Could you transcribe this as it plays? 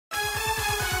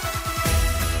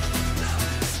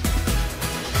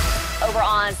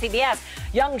on CBS.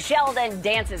 Young Sheldon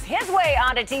dances his way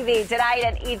onto TV tonight,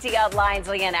 and ET Outlines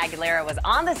Leanne Aguilera was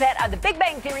on the set of the Big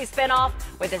Bang Theory spinoff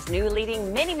with his new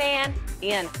leading mini-man,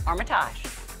 Iain Armitage.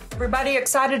 Everybody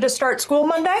excited to start school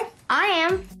Monday? I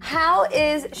am. How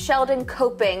is Sheldon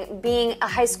coping being a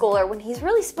high schooler when he's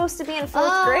really supposed to be in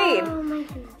fourth grade? Oh my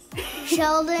goodness.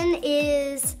 Sheldon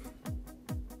is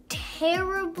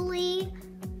terribly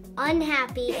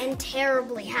unhappy and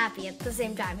terribly happy at the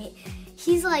same time.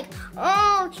 He's like,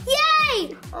 oh,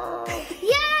 yay! Oh,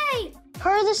 yay!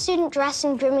 Per the student dress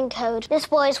and grooming code, this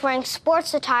boy is wearing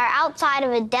sports attire outside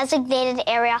of a designated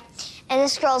area, and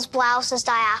this girl's blouse is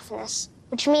diaphanous,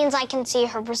 which means I can see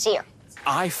her brassiere.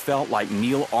 I felt like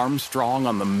Neil Armstrong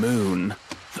on the moon,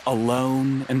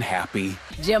 alone and happy.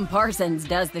 Jim Parsons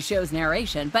does the show's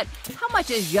narration, but how much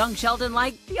is Young Sheldon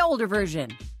like the older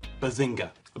version?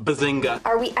 Bazinga. Bazinga.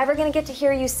 Are we ever gonna get to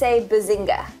hear you say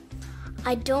bazinga?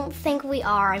 I don't think we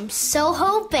are. I'm so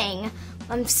hoping.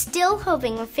 I'm still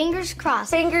hoping. My fingers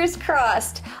crossed. Fingers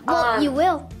crossed. Well, you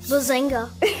will. Bazinga.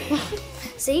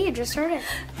 See, you just heard it.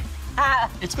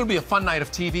 It's going to be a fun night of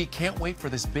TV. Can't wait for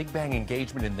this Big Bang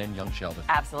engagement and then Young Sheldon.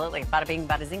 Absolutely. Bada bing,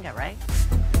 bada zinga, right?